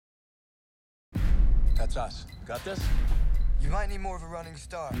That's us. Got this? You might need more of a running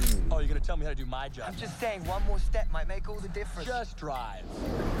start. Oh, you're gonna tell me how to do my job? I'm just saying, one more step might make all the difference. Just drive.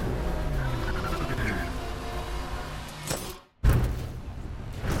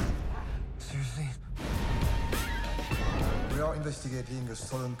 Seriously? We are investigating a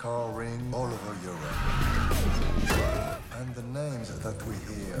stolen car ring all over Europe. And the names that we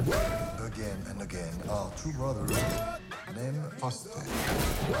hear again and again are two brothers named Foster.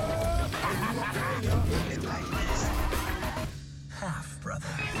 Half, brother.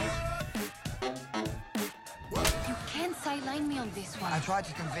 You can't sideline me on this one. I tried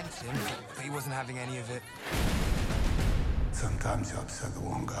to convince him, but he wasn't having any of it. Sometimes you upset the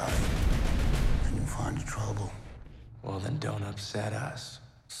one guy, and you find the trouble. Well, then don't upset us.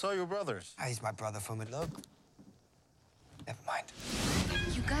 So you're brothers? He's my brother from Midlog. Never mind.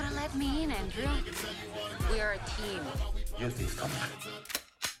 You gotta let me in, Andrew. We are a team. You thief, come on.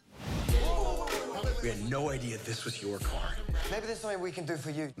 We had no idea this was your car. Maybe there's something we can do for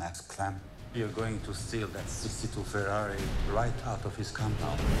you. Max Clem, you're going to steal that 62 Ferrari right out of his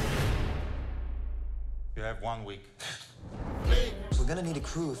compound. You have 1 week. We're gonna need a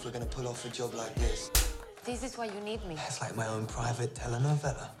crew if we're gonna pull off a job like this. This is why you need me. It's like my own private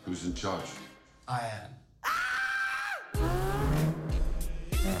telenovela. Who's in charge? I am.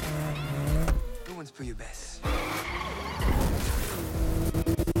 Who wants to be your best?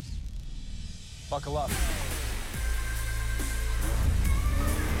 Buckle up.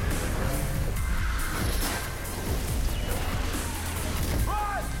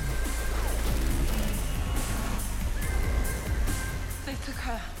 They took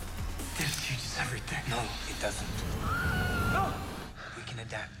her. This changes everything. No, it doesn't. No! We can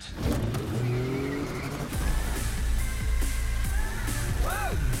adapt.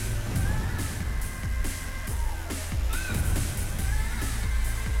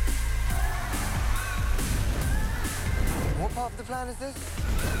 What part of the plan is this?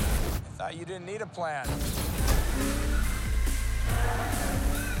 Thought you didn't need a plan.